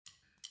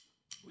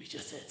We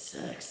just had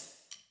sex.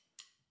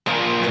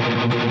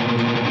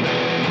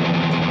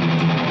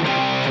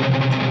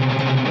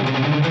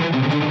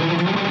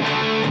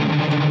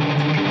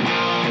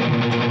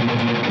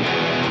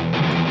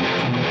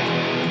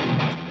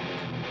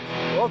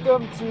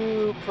 Welcome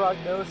to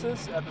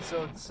Prognosis,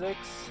 Episode 6,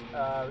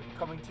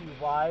 coming to you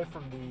live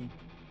from the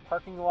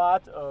parking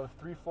lot of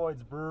Three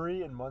Floyds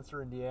Brewery in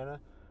Munster, Indiana.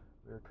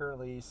 We're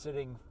currently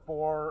sitting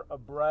four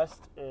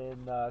abreast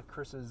in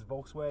Chris's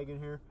Volkswagen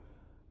here.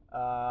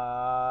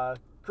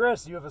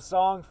 Chris, you have a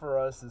song for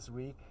us this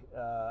week,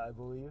 I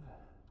believe.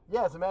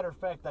 Yeah, as a matter of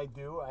fact, I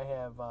do. I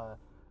have,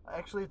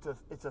 actually,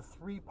 it's a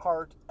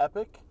three-part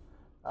epic,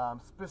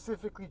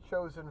 specifically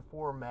chosen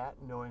for Matt,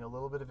 knowing a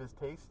little bit of his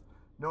taste,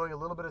 knowing a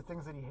little bit of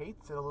things that he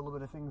hates and a little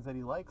bit of things that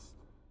he likes.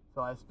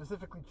 So I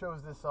specifically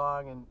chose this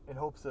song in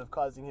hopes of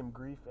causing him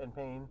grief and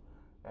pain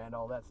and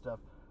all that stuff.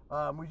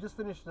 We just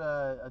finished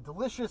a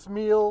delicious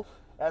meal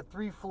at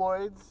Three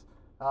Floyds.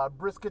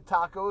 Brisket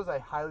tacos, I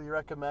highly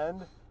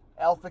recommend.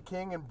 Alpha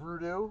King and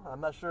Brewdoo.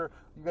 I'm not sure.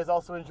 You guys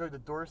also enjoyed the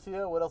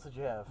Dorsia. What else did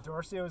you have?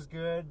 Dorsia was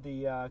good.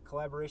 The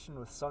collaboration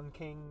with Sun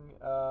King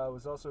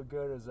was also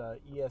good as a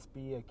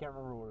ESB. I can't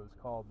remember what it was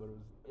called, but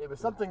it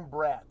was something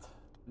Brat.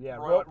 Yeah,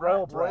 Royal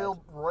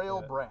Brat.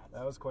 Royal Brat.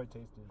 That was quite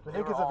tasty. I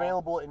think it's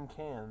available in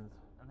cans.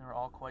 And they were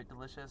all quite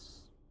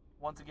delicious.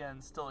 Once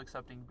again, still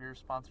accepting beer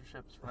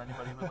sponsorships from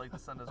anybody who would like to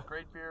send us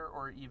great beer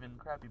or even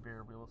crappy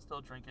beer. We will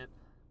still drink it,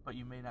 but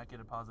you may not get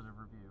a positive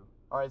review.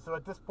 All right, so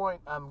at this point,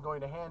 I'm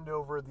going to hand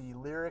over the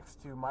lyrics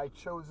to my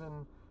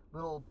chosen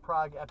little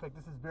prog epic.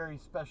 This is very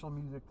special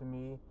music to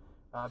me.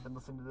 I've been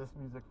listening to this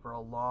music for a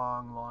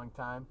long, long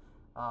time.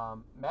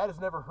 Matt has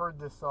never heard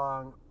this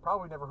song,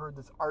 probably never heard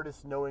this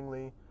artist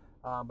knowingly,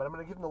 but I'm going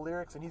to give him the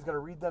lyrics, and he's going to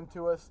read them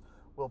to us.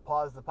 We'll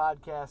pause the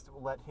podcast,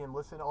 we'll let him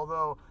listen,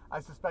 although I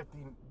suspect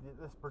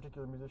this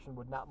particular musician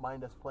would not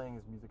mind us playing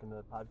his music in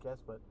the podcast,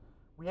 but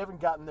we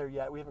haven't gotten there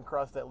yet. We haven't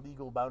crossed that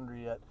legal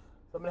boundary yet.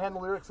 So I'm going to hand the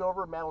lyrics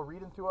over, Matt will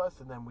read them to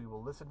us, and then we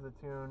will listen to the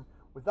tune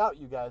without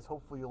you guys.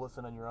 Hopefully you'll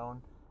listen on your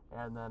own,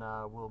 and then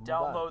we'll move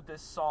Download on.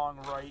 this song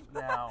right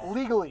now.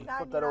 Legally,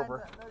 flip that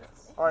over.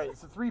 All right,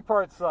 it's a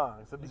three-part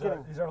song. So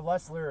These are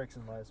less lyrics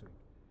than last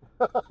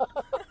week.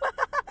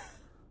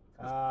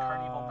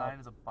 Carnival 9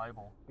 is a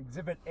Bible.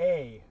 Exhibit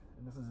A,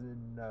 and this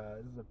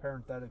is a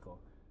parenthetical.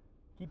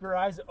 Keep your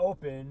eyes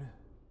open,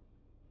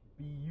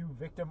 be you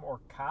victim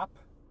or cop.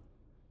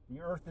 The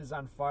earth is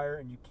on fire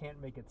and you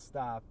can't make it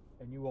stop,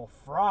 and you will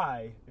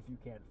fry if you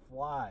can't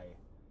fly.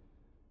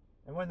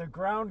 And when the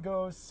ground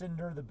goes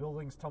cinder, the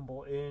buildings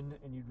tumble in,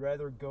 and you'd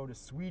rather go to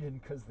Sweden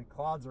because the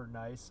clouds are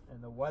nice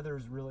and the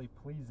weather's really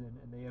pleasing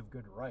and they have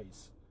good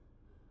rice.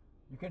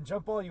 You can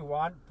jump all you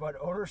want, but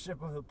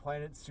ownership of the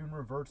planet soon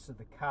reverts to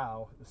the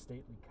cow, the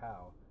stately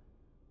cow.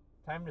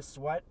 Time to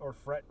sweat or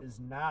fret is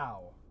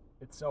now.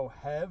 It's so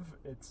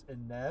it's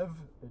inev,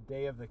 the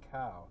day of the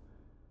cow.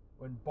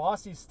 When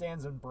Bossy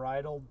stands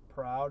unbridled,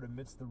 proud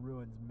amidst the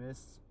ruins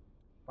mists,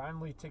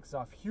 finally ticks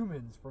off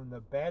humans from the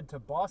bad to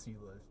bossy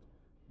list.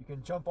 You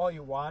can jump all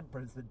you want,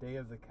 but it's the day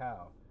of the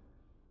cow.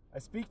 I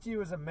speak to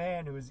you as a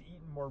man who has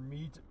eaten more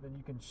meat than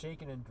you can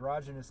shake an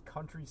androgynous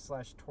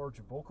country/torch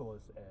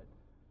vocalist at.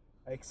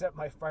 I accept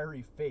my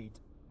fiery fate.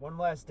 One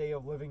last day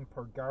of living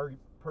per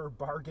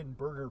bargain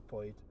burger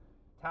plate.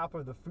 Top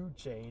of the food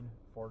chain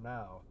for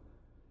now.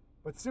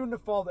 But soon to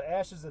fall to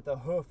ashes at the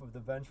hoof of the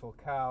vengeful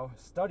cow.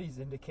 Studies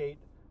indicate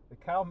the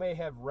cow may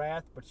have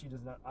wrath, but she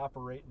does not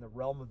operate in the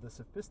realm of the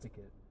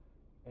sophisticate,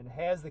 and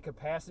has the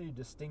capacity to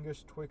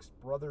distinguish twixt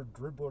brother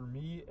dribbler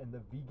me and the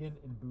vegan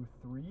in booth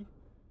 3.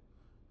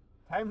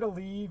 Time to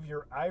leave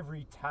your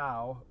ivory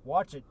tow.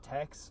 Watch it,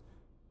 Tex.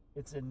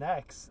 It's an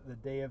X, the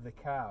day of the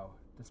cow.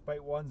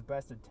 Despite one's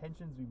best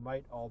intentions, we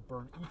might all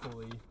burn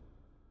equally.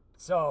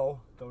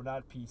 So, though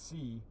not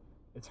PC,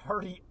 it's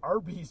hearty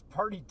Arby's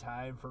party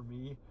time for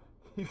me.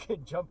 You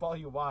can jump all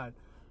you want,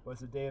 but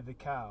it's the day of the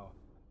cow.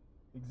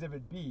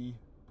 Exhibit B,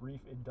 brief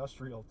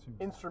industrial tune.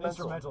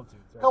 Instrumental tune.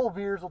 A couple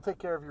beers will take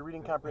care of your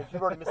reading comprehension.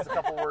 You've already missed a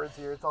couple words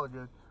here. It's all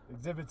good.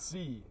 Exhibit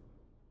C.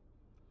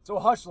 So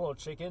hush, little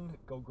chicken.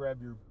 Go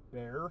grab your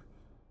bear.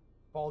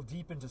 Fall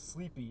deep into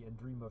sleepy and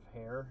dream of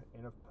hair,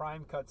 and of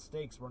prime-cut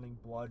steaks running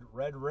blood,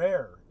 red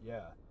rare,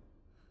 yeah.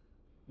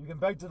 You can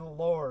beg to the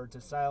Lord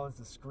to silence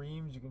the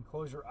screams. You can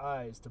close your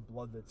eyes to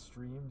blood that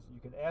streams.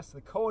 You can ask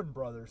the Coen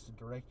brothers to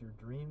direct your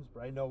dreams,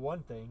 but I know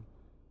one thing,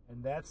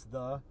 and that's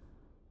the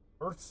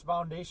Earth's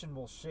foundation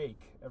will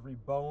shake. Every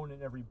bone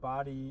and every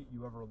body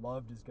you ever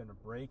loved is gonna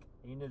break.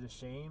 Ain't it a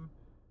shame?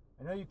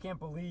 I know you can't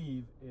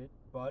believe it,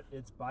 but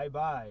it's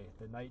bye-bye.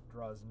 The night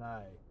draws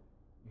nigh.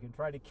 You can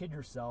try to kid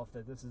yourself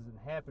that this isn't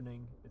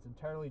happening. It's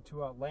entirely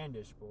too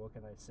outlandish, but what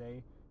can I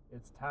say?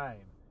 It's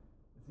time.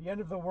 It's the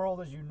end of the world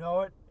as you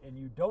know it, and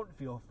you don't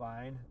feel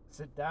fine.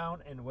 Sit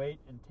down and wait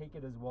and take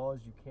it as well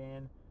as you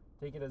can.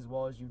 Take it as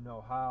well as you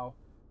know how.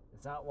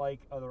 It's not like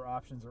other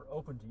options are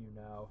open to you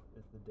now.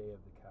 It's the day of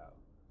the cow.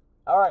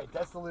 All right,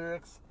 that's the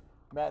lyrics.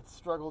 Matt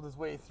struggled his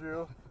way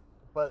through,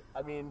 but,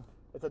 I mean,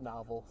 it's a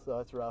novel, so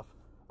it's rough.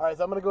 All right,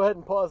 so I'm going to go ahead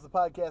and pause the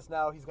podcast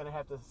now. He's going to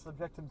have to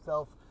subject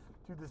himself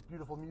to this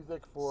beautiful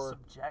music for.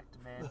 Subject,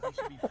 man. You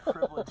should be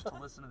privileged to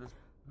listen to this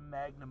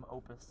magnum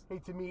opus. Hey,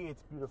 to me,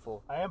 it's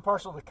beautiful. I am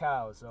partial to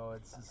cow, so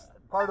it's just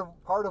Part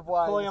of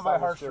why pulling this on my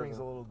song was heartstrings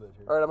chosen. a little bit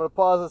here. All right, I'm going to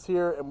pause this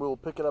here, and we will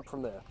pick it up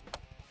from there.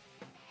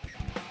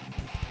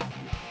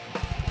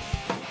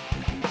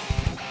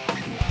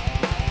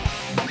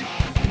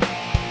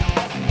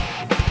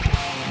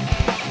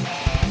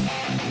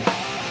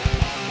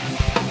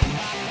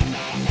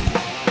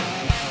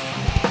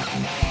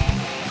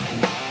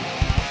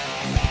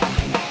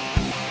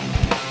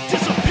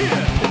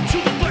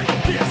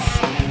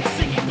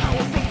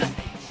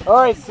 All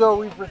right, so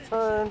we've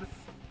returned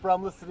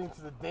from listening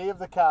to the Day of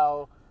the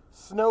Cow,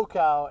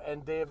 Snowcow,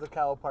 and Day of the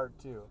Cow Part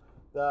 2.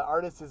 The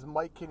artist is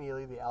Mike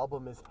Keneally. The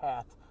album is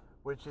Hat,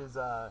 which is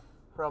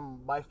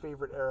from my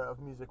favorite era of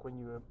music when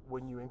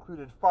you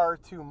included far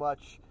too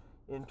much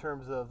in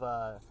terms of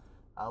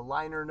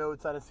liner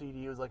notes on a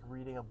CD. It was like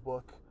reading a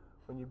book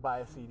when you buy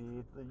a CD.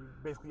 You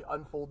basically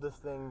unfold this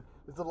thing,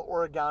 this little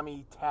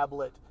origami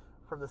tablet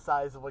from the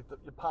size of like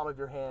the palm of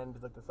your hand,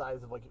 like the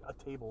size of like a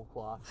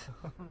tablecloth.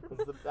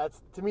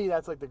 That's to me,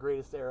 that's like the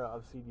greatest era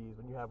of CDs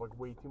when you have like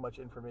way too much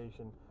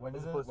information. When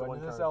as did opposed to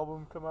one this card.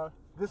 album come out?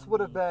 This would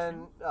have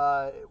been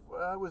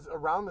it was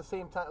around the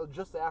same time,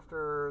 just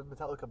after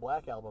Metallica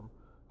Black Album,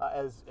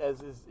 as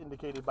is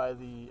indicated by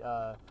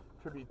the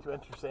tribute to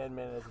Enter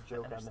Sandman as a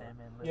joke on that.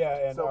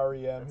 Yeah, and So-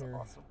 REM here.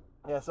 Awesome.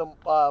 Yeah, so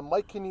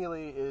Mike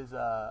Keneally is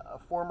a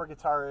former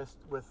guitarist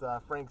with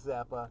Frank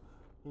Zappa.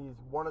 He's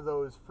one of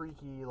those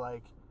freaky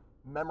like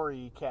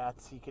memory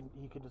cats. He can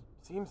just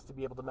seems to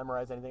be able to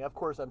memorize anything. Of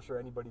course, I'm sure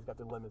anybody's got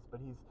their limits, but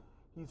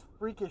he's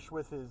freakish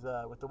with his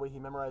with the way he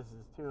memorizes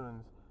his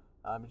tunes.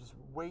 He's just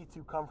way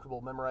too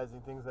comfortable memorizing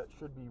things that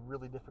should be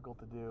really difficult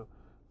to do.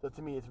 So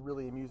to me, it's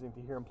really amusing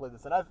to hear him play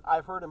this. And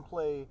I've heard him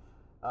play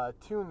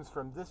tunes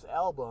from this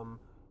album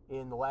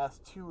in the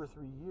last 2 or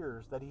 3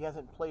 years that he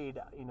hasn't played,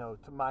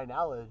 to my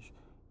knowledge,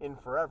 in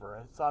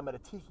forever. I saw him at a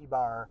tiki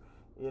bar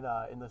in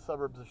the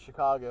suburbs of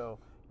Chicago.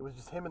 It was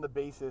just him and the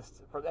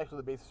bassist,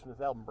 the bassist from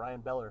this album,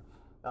 Brian Beller,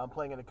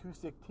 playing an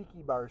acoustic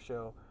tiki bar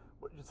show,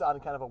 just on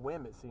kind of a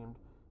whim, it seemed.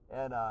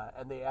 And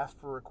they asked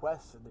for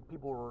requests, and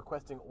people were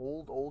requesting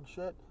old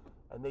shit,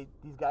 and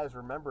these guys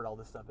remembered all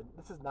this stuff. And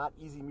this is not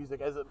easy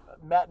music, as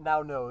Matt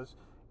now knows.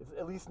 It's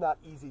at least not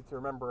easy to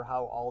remember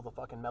how all the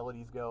fucking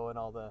melodies go and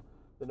all the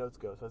notes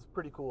go. So it's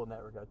pretty cool in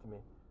that regard to me.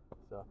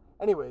 So,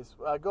 anyways,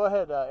 go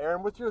ahead,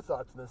 Aaron. What's your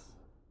thoughts on this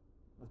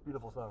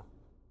beautiful song?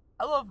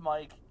 I love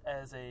Mike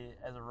as a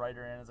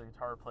writer and as a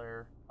guitar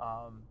player.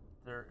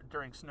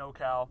 During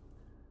Snowcow,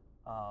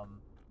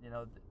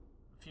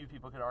 few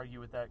people could argue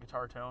with that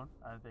guitar tone.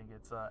 I think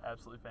it's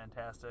absolutely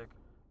fantastic.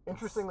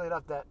 Interestingly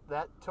enough,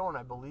 that tone,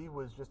 I believe,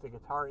 was just a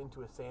guitar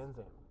into a Sans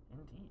amp.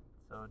 Indeed.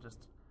 So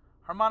just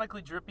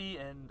harmonically drippy,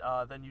 and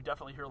then you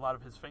definitely hear a lot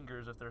of his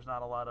fingers if there's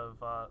not a lot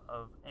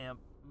of amp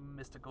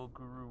mystical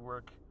guru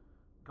work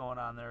going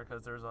on there,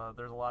 because there's a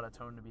lot of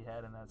tone to be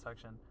had in that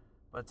section.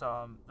 But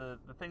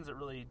the things that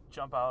really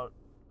jump out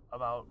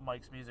about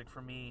Mike's music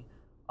for me,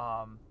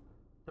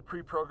 the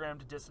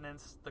pre-programmed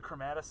dissonance, the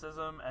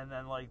chromaticism, and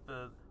then like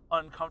the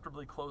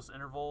uncomfortably close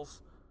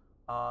intervals,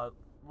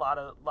 lot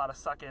of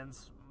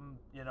seconds,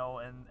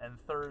 and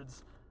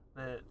thirds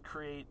that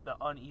create the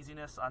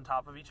uneasiness on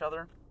top of each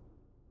other.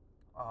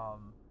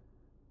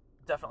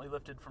 Definitely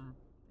lifted from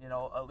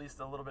at least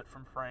a little bit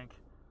from Frank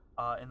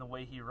in the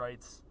way he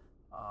writes.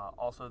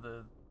 Also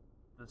the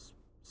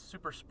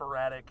super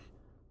sporadic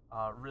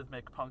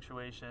rhythmic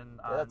punctuation.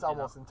 Yeah, that's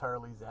almost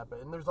entirely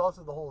Zappa. And there's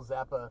also the whole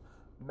Zappa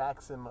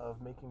maxim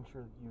of making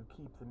sure that you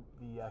keep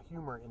the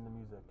humor in the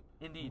music.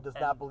 Indeed. He does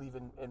not believe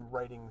in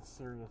writing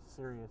serious,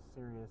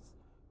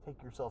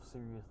 take yourself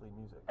seriously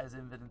music. As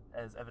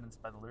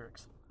evidenced by the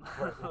lyrics.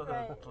 Right,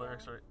 The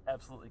lyrics are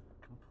absolutely,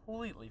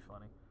 completely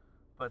funny.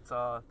 But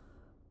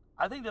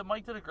I think that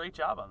Mike did a great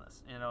job on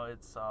this.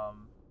 It's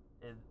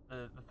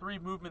the three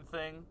movement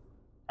thing,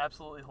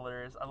 absolutely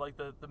hilarious. I like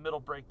the middle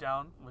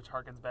breakdown, which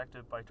harkens back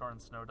to By Torn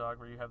and Snow Dog,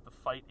 where you have the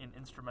fight in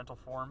instrumental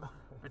form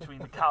between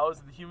the cows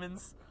and the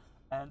humans.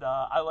 And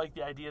I like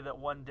the idea that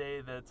one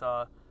day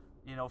that,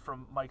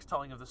 from Mike's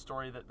telling of the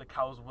story, that the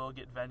cows will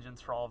get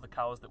vengeance for all of the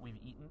cows that we've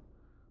eaten.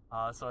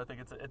 So I think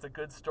it's a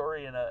good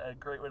story and a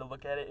great way to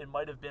look at it. It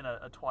might have been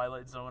a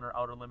Twilight Zone or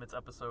Outer Limits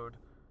episode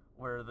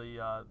where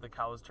the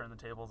cows turn the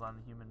tables on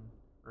the human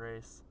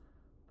race.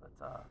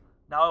 But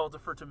now I will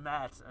defer to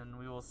Matt, and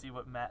we will see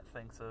what Matt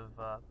thinks of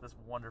this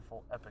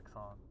wonderful epic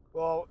song.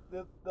 Well,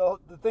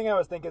 the thing I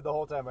was thinking the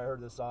whole time I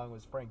heard this song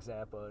was Frank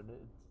Zappa, and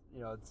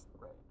it's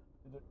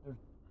there's,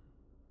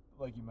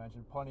 like you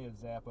mentioned, plenty of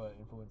Zappa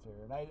influence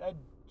here, and I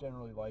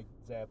generally like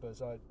Zappa,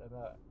 so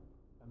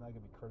I'm not gonna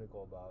be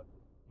critical about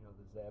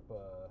the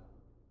Zappa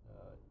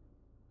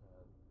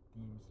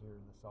themes here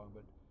in the song,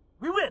 but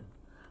We win.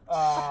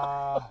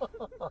 I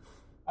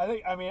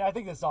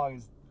think this song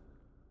is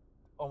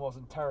almost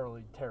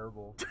entirely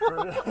terrible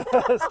from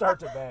start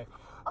to back.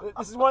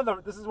 This is one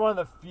of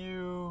the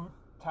few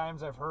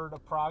times I've heard a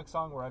prog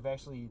song where I've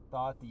actually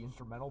thought the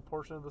instrumental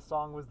portion of the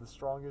song was the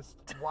strongest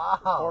Wow.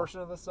 portion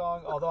of the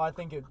song. Although I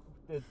think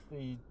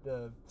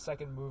the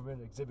second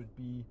movement, Exhibit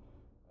B.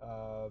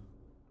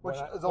 Which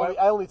is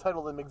I only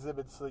titled them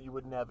exhibits so that you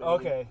wouldn't have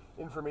any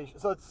information.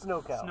 So it's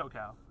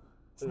Snowcow.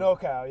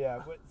 Snowcow,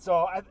 yeah.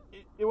 So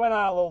it went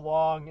on a little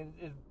long, and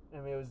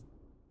it was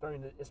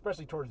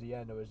especially towards the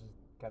end, it was just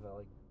kind of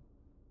like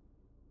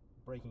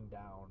breaking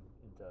down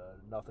into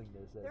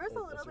nothingness. There was a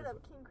little bit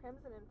of King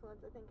Crimson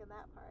influence, I think, in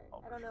that part.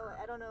 Oh, I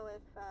don't know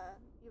if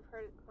you've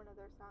heard one of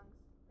their songs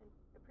in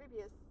a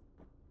previous.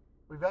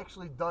 We've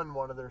actually done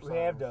one of their songs. We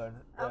have done.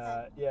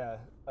 Okay. Yeah.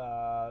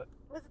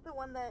 Was it the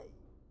one that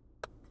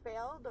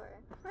failed, or?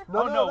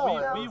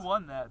 No. We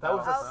won that. That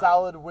was a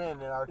solid win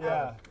in our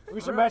yeah.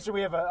 We should mention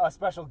we have a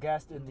special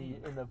guest in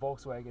the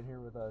Volkswagen here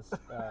with us.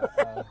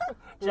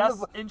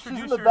 Jess, she's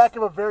in the back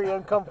of a very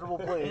uncomfortable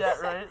place. Yeah,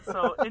 right.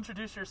 So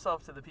introduce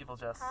yourself to the people,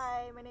 Jess.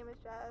 Hi, my name is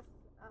Jess.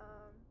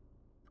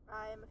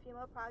 I am a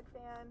female prog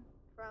fan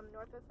from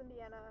Northwest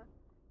Indiana,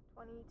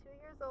 22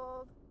 years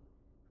old,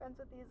 friends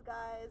with these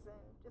guys, and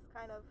just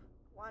kind of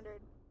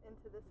wandered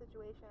into the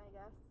situation, I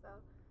guess. So.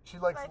 She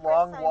likes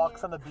long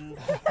walks on the beach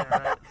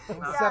in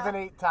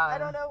 7/8 time. I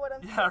don't know what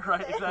I'm saying. Yeah,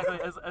 right, exactly.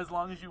 As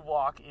long as you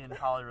walk in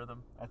polyrhythm.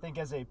 I think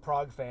as a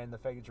prog fan, the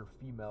fact that you're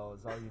female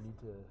is all you need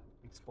to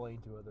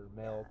explain to other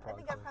male prog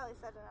fans. I think I probably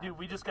said enough. Dude,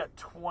 we just got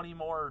 20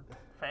 more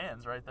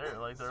fans right there.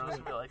 Like they're going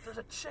to be like, "There's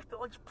a chick that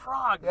likes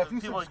prog." Yeah, if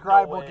you people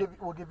subscribe, like, no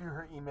we'll give you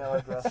her email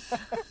address.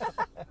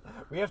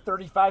 We have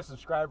 35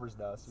 subscribers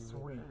now. So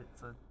sweet.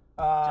 Just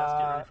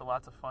get ready for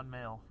lots of fun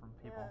mail from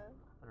people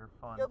that are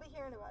fun. You'll be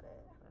hearing about it.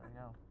 There you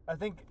go. I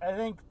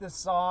think the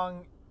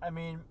song. I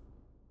mean,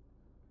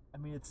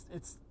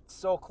 it's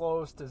so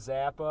close to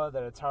Zappa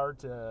that it's hard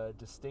to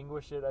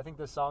distinguish it. I think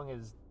the song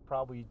is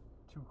probably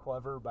too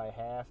clever by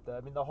half.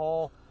 The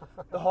whole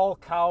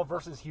cow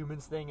versus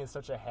humans thing is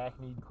such a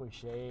hackneyed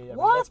cliche. I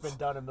mean, that's been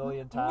done a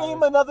million times.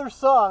 Name another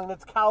song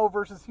that's cow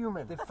versus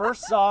human. The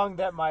first song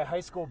that my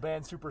high school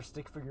band Super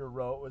Stick Figure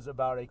wrote was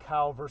about a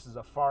cow versus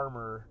a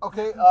farmer.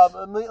 Okay,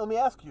 let me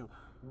ask you.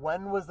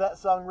 When was that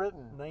song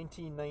written?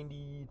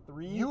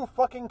 1993. You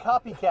fucking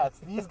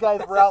copycats. These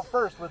guys were out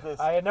first with this.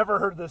 I had never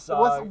heard this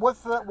song. What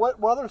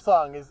other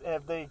song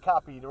have they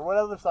copied, or what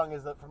other song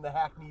is that from the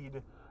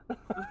hackneyed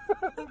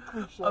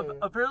cliche?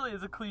 Apparently,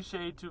 it's a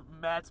cliche to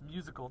Matt's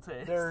musical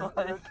taste.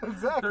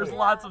 Exactly. There's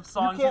lots of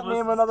songs. You can't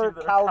name another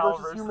cow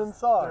versus human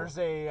song. There's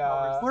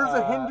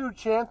a Hindu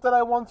chant that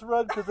I once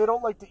read because they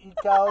don't like to eat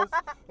cows.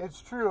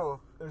 It's true.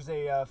 There's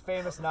a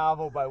famous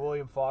novel by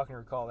William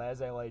Faulkner called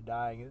As I Lay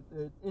Dying.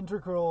 An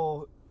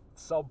integral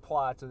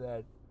subplot to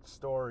that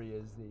story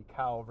is the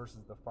cow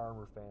versus the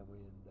farmer family,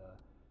 and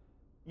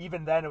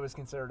even then it was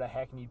considered a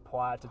hackneyed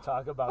plot to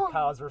talk about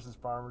cows versus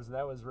farmers, and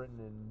that was written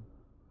in,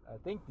 I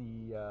think,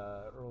 the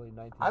early 19th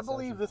century. I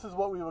believe this is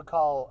what we would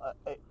call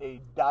a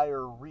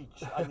dire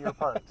reach on your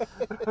part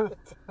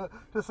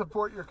to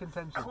support your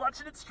contention.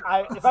 Clutching it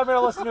strong. If I'm going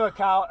to listen to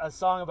a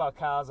song about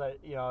cows,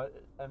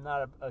 I'm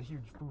not a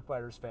huge Foo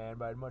Fighters fan,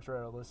 but I'd much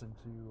rather listen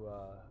to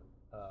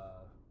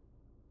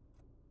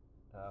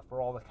For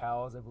All the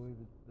Cows. I believe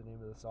the name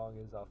of the song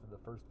is off of the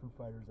first Foo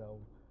Fighters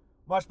album.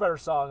 Much better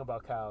song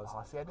about cows.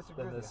 Oh, see, I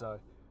disagree than with this you. song.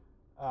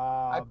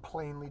 I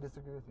plainly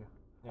disagree with you.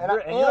 And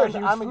you're a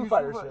huge I'm Foo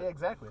Fighters fan.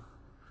 Exactly.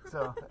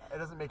 So it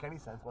doesn't make any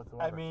sense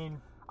whatsoever.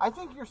 I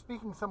think you're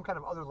speaking some kind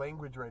of other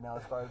language right now,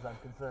 as far as I'm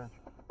concerned.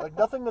 Like,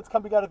 nothing that's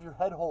coming out of your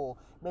head hole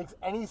makes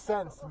any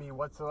sense to me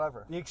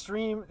whatsoever. The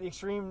extreme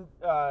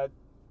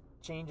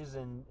changes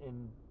in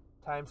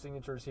time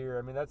signatures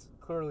here. That's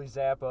clearly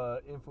Zappa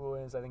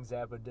influence. I think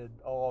Zappa did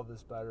all of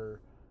this better.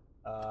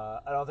 I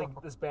don't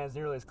think this band's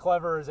nearly as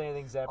clever as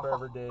anything Zappa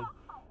ever did.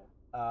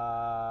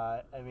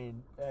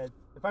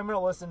 If I'm going to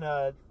listen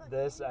to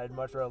this, I'd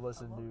much rather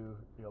listen to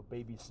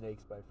Baby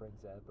Snakes by Frank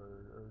Zappa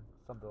or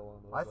something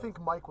along those lines. I think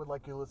Mike would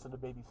like you to listen to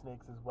Baby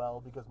Snakes as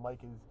well, because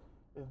Mike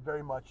is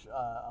very much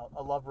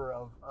a lover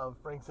of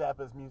Frank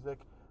Zappa's music.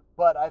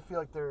 But I feel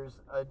like there's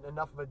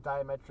enough of a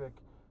diametric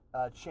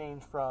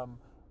change from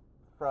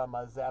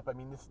Zappa.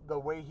 The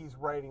way he's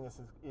writing this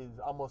is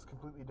almost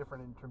completely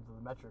different in terms of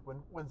the metric.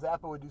 When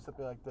Zappa would do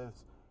something like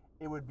this,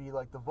 it would be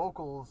like the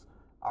vocals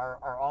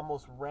are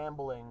almost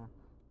rambling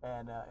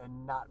and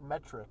not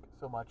metric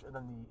so much, and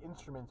then the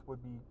instruments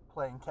would be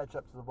playing catch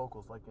up to the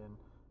vocals, like in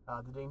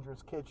The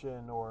Dangerous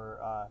Kitchen or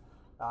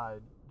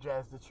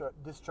Jazz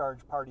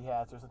Discharge Party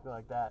Hats or something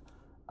like that,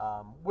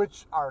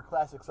 which are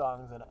classic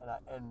songs, and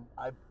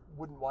I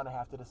wouldn't want to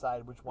have to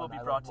decide which one will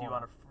be I brought like to you more.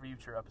 on a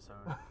future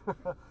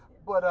episode.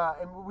 But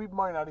and we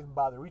might not even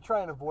bother. We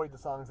try and avoid the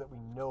songs that we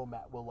know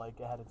Matt will like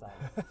ahead of time.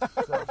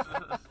 So,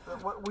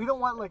 we don't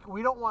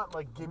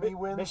want gimme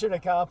wins. Mission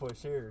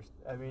accomplished here.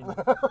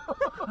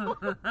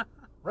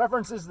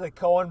 References to the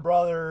Coen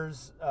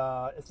brothers.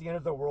 It's the end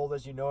of the world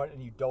as you know it,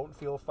 and you don't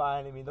feel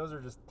fine. Those are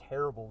just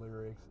terrible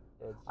lyrics.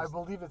 I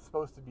believe it's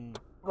supposed to be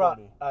right.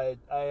 corny. I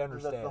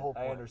understand. That's the whole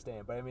point. I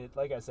understand, but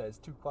like I said, it's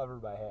too clever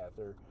by half.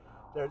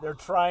 They're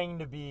trying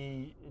to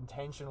be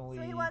intentionally.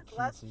 So he wants cheesy.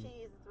 less cheese,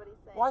 is what he's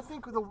saying. Well, I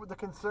think the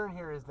concern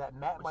here is that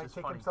Matt might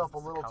take himself a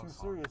little too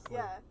seriously.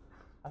 Yeah.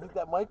 I think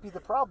that might be the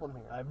problem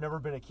here. I've never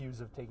been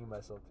accused of taking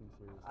myself too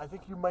seriously. I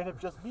think you might have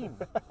just been.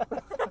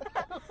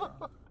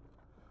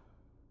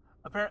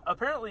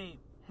 Apparently,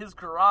 his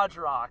garage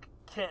rock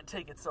can't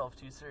take itself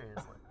too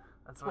seriously.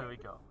 That's the way we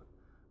go.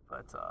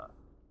 But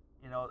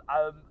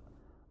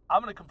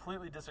I'm going to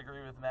completely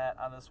disagree with Matt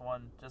on this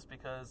one, just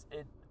because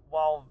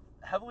while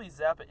heavily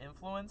Zappa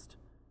influenced,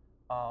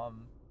 I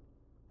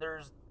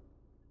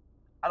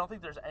don't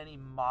think there's any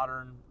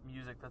modern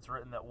music that's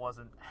written that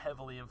wasn't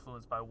heavily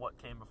influenced by what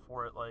came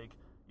before it. Like,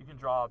 you can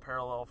draw a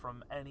parallel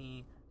from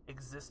any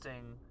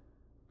existing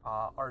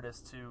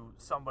artist to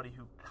somebody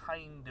who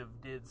kind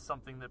of did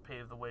something that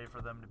paved the way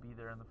for them to be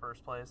there in the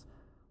first place.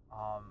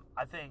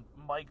 I think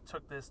Mike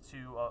took this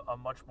to a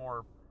much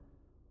more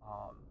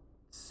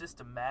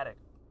systematic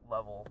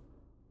level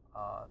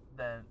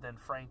than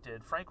Frank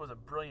did. Frank was a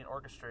brilliant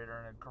orchestrator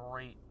and a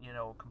great,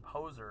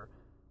 composer,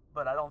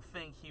 but I don't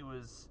think he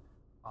was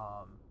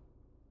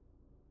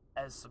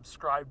as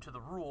subscribed to the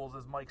rules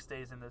as Mike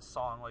stays in this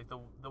song. Like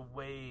the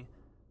way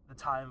the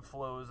time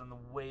flows and the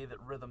way that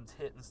rhythms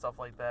hit and stuff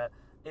like that.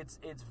 It's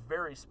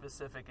very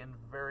specific and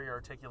very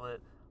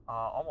articulate,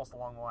 almost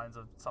along the lines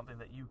of something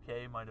that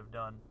UK might have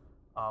done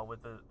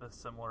with the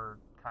similar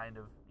kind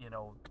of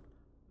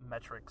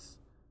metrics.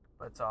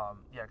 But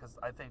because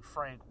I think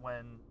Frank,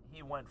 when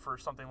he went for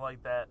something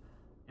like that,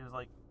 it was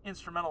like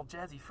instrumental,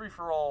 jazzy, free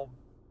for all,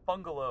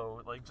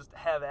 bungalow, like just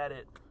have at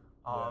it.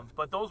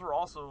 But those were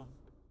also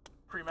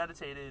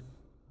premeditated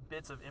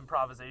bits of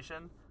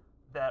improvisation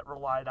that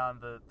relied on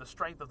the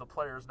strength of the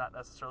players, not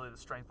necessarily the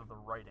strength of the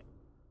writing.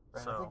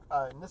 Right. So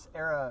I think in this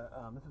era,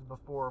 this is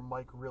before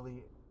Mike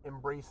really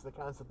embraced the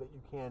concept that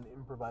you can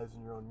improvise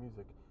in your own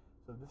music.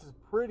 So this is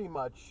pretty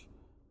much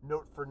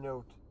note for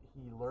note.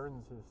 He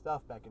learns his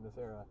stuff back in this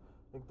era.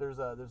 I think there's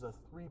a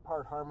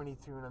 3-part harmony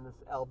tune on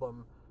this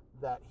album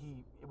that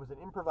it was an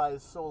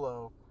improvised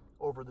solo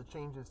over the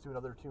changes to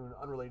another tune,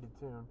 unrelated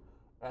tune,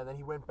 and then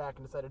he went back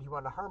and decided he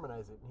wanted to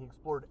harmonize it, and he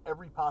explored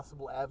every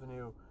possible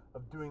avenue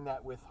of doing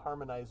that with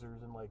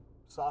harmonizers and like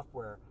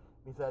software.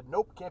 He said,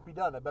 nope, can't be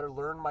done. I better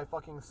learn my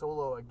fucking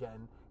solo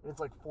again. And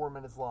it's like 4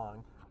 minutes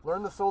long.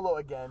 Learn the solo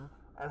again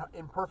and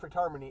in perfect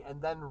harmony,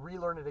 and then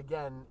relearn it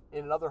again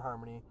in another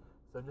harmony.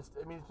 So it's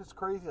just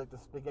crazy, like the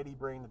spaghetti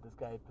brain that this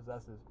guy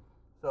possesses.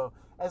 So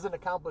as an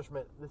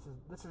accomplishment,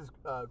 this is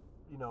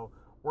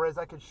whereas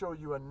I could show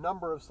you a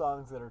number of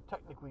songs that are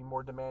technically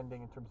more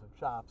demanding in terms of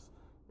chops,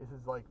 this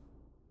is like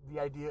the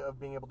idea of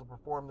being able to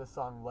perform this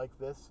song like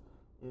this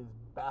is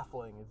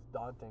baffling. It's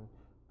daunting.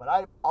 But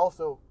I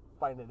also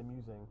find it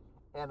amusing.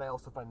 And I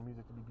also find the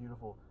music to be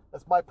beautiful.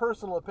 That's my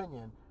personal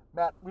opinion.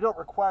 Matt, we don't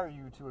require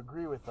you to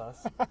agree with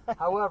us.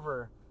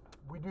 However,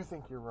 we do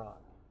think you're wrong.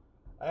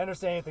 I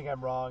understand you think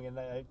I'm wrong, and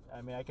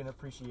I can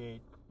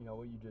appreciate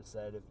what you just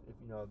said. If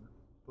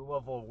the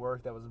level of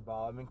work that was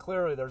involved. I mean,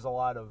 clearly there's a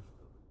lot of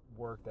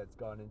work that's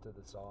gone into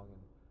the song,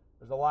 and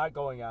there's a lot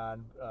going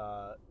on.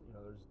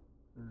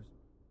 There's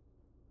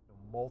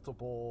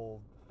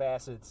multiple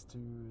facets to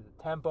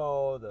the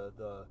tempo,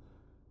 the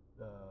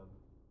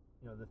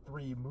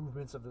 3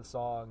 movements of the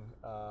song.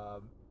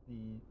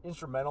 The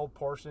instrumental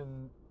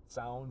portion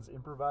sounds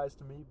improvised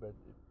to me, but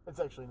it's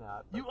actually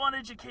not. You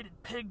uneducated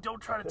pig! Don't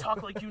try to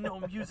talk like you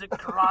know music,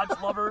 garage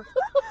lover.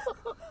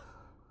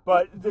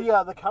 But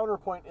the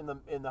counterpoint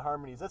in the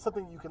harmonies, that's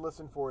something you can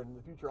listen for in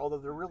the future. Although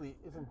there really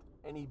isn't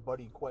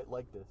anybody quite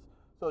like this,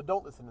 so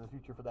don't listen in the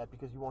future for that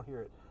because you won't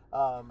hear it.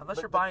 Unless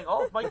you're buying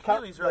all of Mike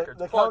Keneally's records.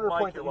 The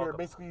counterpoint that you hear,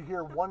 basically, you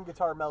hear one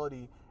guitar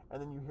melody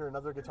and then you hear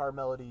another guitar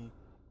melody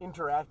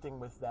interacting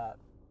with that.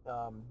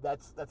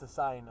 That's a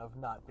sign of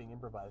not being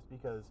improvised,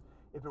 because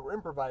if it were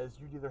improvised,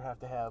 you'd either have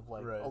to have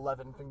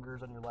 11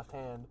 fingers on your left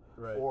hand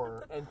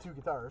and 2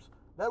 guitars.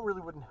 That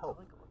really wouldn't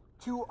help.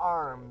 2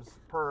 arms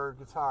per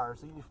guitar,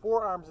 so you need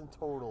 4 arms in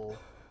total,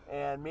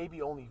 and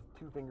maybe only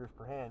 2 fingers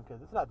per hand,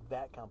 because it's not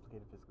that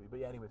complicated physically. But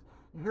yeah, anyways,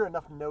 you hear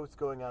enough notes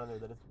going on in there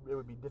that it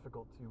would be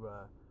difficult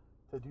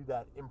to do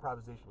that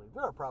improvisationally.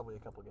 There are probably a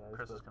couple guys.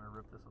 Chris is going to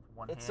rip this with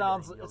one hand.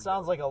 It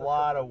sounds like a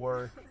lot of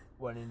work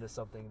went into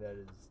something that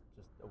is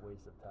just a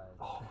waste of time.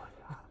 Oh my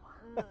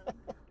god.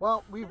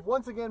 Well, we've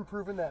once again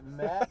proven that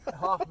Matt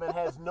Hoffman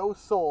has no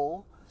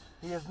soul.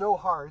 He has no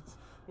heart.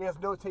 He has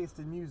no taste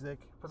in music,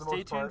 for the most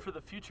part. Stay tuned for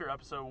the future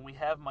episode when we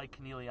have Mike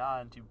Keneally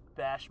on to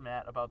bash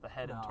Matt about the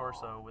head and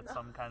torso with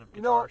some kind of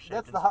guitar-shaped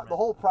instrument. The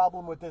whole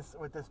problem with this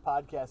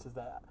podcast is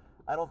that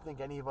I don't think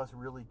any of us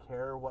really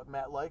care what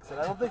Matt likes, and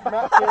I don't think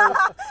Matt cares.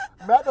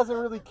 Matt doesn't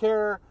really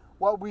care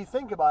what we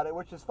think about it,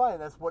 which is fine.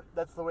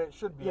 That's the way it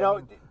should be.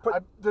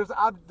 There's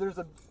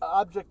an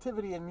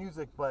objectivity in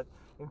music, but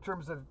in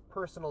terms of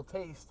personal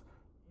taste,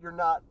 you're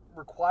not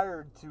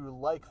required to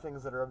like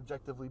things that are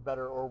objectively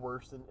better or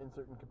worse in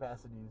certain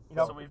capacities.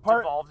 So we've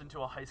devolved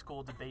into a high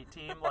school debate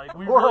team. Like,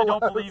 we really don't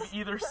believe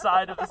either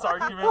side of this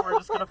argument. We're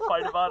just going to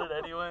fight about it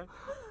anyway.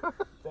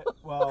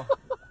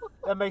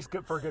 That makes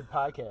for good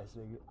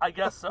podcasting. I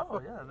guess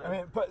so, yeah. I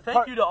mean,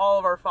 thank you to all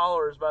of our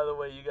followers, by the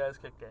way. You guys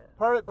kicked ass.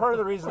 Part of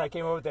the reason I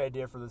came up with the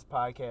idea for this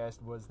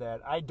podcast was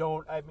that I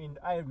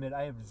admit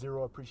I have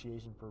zero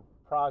appreciation for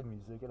prog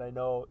music, and I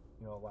know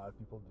a lot of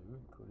people do,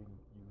 including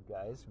you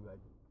guys, who I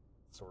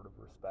sort of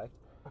respect.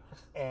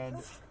 And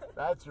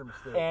That's your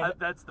mistake. and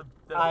That's the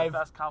I've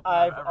best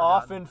compliment I've ever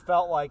often gotten.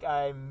 felt like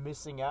I'm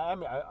missing out. I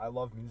mean, I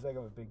love music.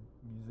 I'm a big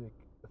music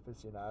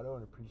aficionado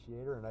and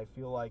appreciator, and I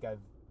feel like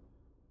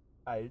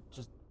I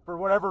just, for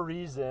whatever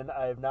reason,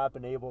 I have not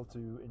been able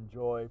to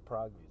enjoy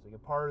prog music.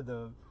 And part of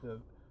the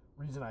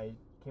reason I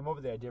came up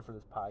with the idea for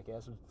this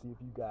podcast was to see if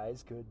you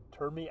guys could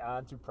turn me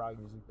on to prog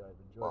music that I've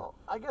enjoyed. Well,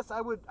 I guess I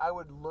would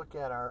look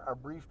at our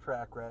brief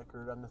track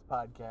record on this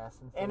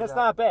podcast and say And it's that-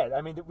 not bad.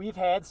 I mean, we've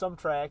had some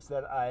tracks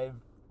that I've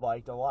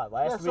liked a lot.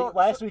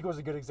 Last week was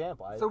a good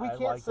example. So we I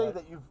can't liked say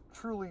that you've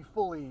truly,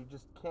 fully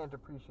just can't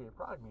appreciate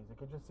prog music.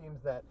 It just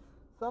seems that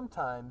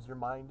sometimes your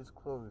mind is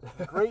closed.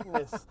 The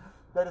greatness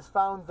that is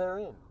found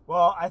therein.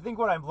 Well, I think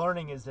what I'm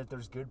learning is that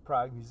there's good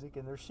prog music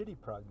and there's shitty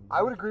prog music.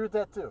 I would agree with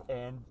that too.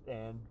 And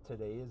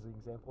today is an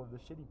example of the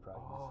shitty prog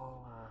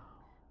music.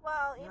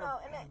 Well, You're you know,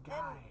 a and bad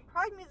guy.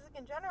 prog music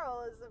in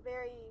general is a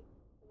very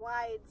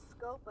wide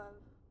scope of,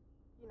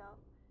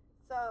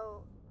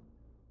 so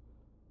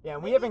Yeah,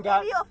 and maybe, we haven't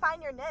got. maybe you'll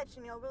find your niche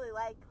and you'll really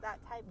like that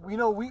type of. We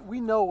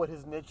know what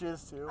his niche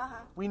is too. Uh-huh.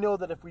 We know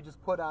that if we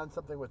just put on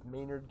something with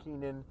Maynard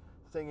Keenan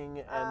singing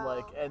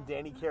and and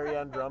Danny Carey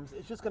on drums,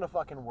 it's just gonna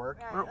fucking work.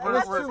 Right. And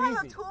it's Let's too have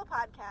easy. a Tool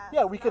podcast.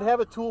 Yeah, we could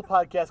have a Tool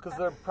podcast because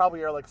there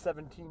probably are like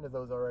 17 of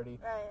those already.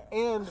 Right.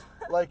 And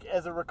like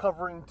as a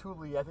recovering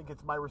Toolie, I think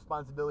it's my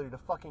responsibility to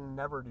fucking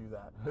never do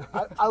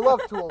that. I love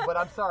Tool, but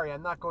I'm sorry,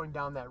 I'm not going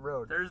down that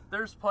road.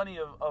 There's plenty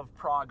of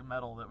prog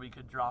metal that we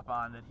could drop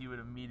on that he would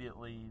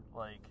immediately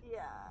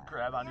Yeah.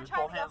 grab onto You're his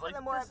trying both to go hands for like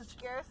the more this is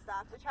obscure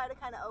stuff to try to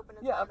kind of open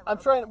his Yeah, mind a I'm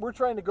little trying. bit. We're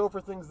trying to go for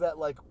things that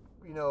like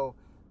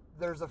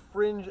there's a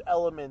fringe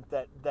element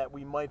that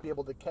we might be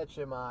able to catch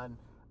him on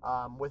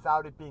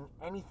without it being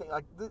anything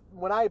like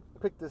when I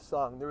picked this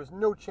song, there was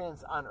no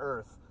chance on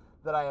earth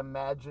that I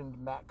imagined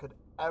Matt could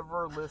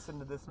ever listen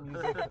to this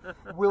music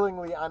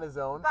willingly on his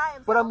own. By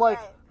himself, But I'm like,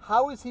 right.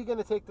 how is he going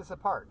to take this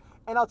apart?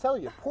 And I'll tell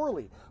you,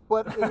 poorly.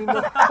 But I mean,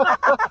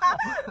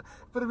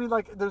 but I mean,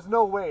 like, there's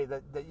no way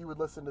that you would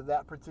listen to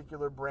that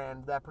particular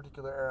brand, that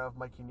particular era of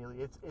Mike Keneally.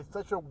 It's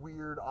such a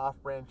weird off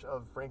branch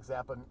of Frank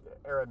Zappa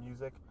era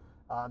music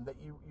that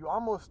you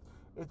almost,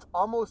 it's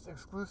almost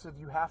exclusive.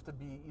 You have to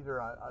be either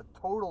a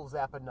total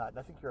Zappa nut, and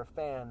I think you're a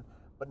fan,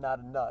 but not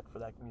a nut for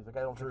that music.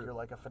 I don't think you're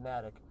like a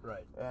fanatic,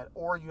 Right.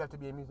 or you have to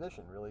be a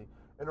musician, really.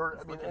 In order,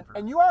 I mean, looking for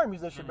and you are a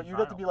musician, but Jimmy you'd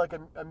have to Fallon. be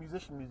like a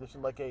musician,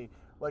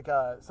 like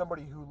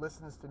somebody who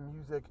listens to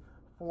music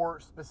for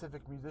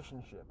specific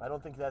musicianship. I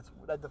don't think that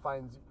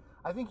defines.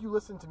 I think you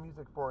listen to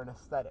music for an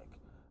aesthetic,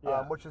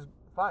 Yeah. which is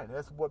fine.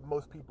 That's what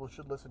most people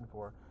should listen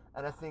for.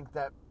 And I think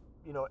that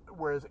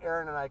whereas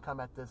Aaron and I come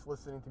at this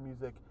listening to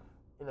music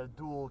in a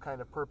dual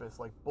kind of purpose,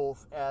 like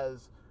both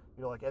as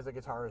like as a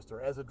guitarist or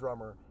as a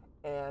drummer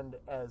and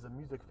as a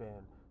music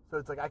fan. So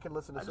it's like I can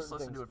listen to I certain just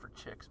listen things. to it for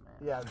chicks, man.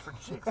 Yeah, for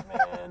chicks,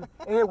 man.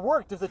 And it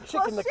worked. There's a chick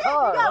Well, in the shit,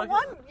 car.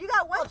 You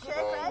got one chick,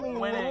 right?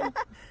 Winning.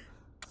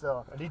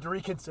 So I need to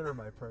reconsider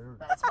my priorities.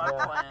 That's my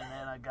Yeah. plan,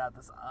 man. I got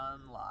this on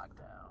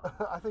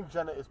lockdown. I think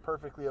Jenna is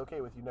perfectly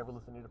okay with you never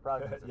listening to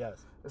prog music.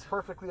 Yes. It's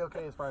perfectly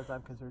okay as far as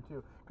I'm concerned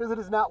too, because it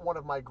is not one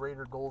of my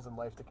greater goals in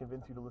life to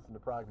convince you to listen to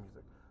prog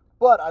music.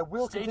 But I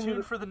will Stay continue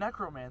tuned to, for the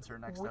Necromancer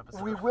next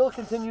episode. we will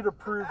continue to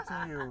prove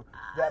to you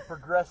that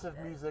progressive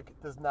music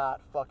does not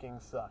fucking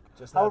suck.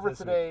 Just not However, this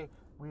today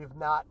we have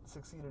not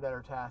succeeded at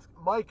our task.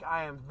 Mike,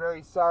 I am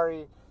very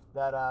sorry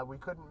that we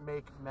couldn't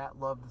make Matt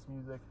love this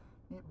music,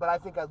 but I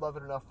think I love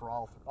it enough for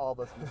all of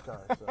us in this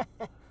car. So.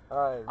 All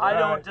right. I Right.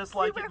 don't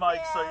dislike Super it,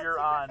 Mike. So fan, you're super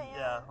on, fan.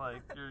 yeah,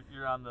 like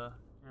you're on the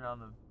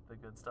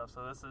good stuff.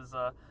 So this is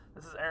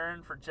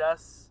Aaron for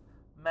Jess,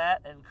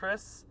 Matt, and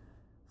Chris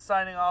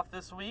signing off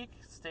this week.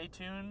 Stay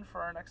tuned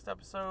for our next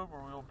episode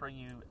where we will bring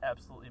you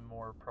absolutely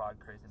more prog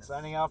craziness.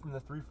 Signing out from the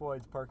Three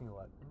Floyds parking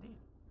lot. Indeed.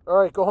 All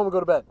right. Go home and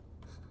go to bed.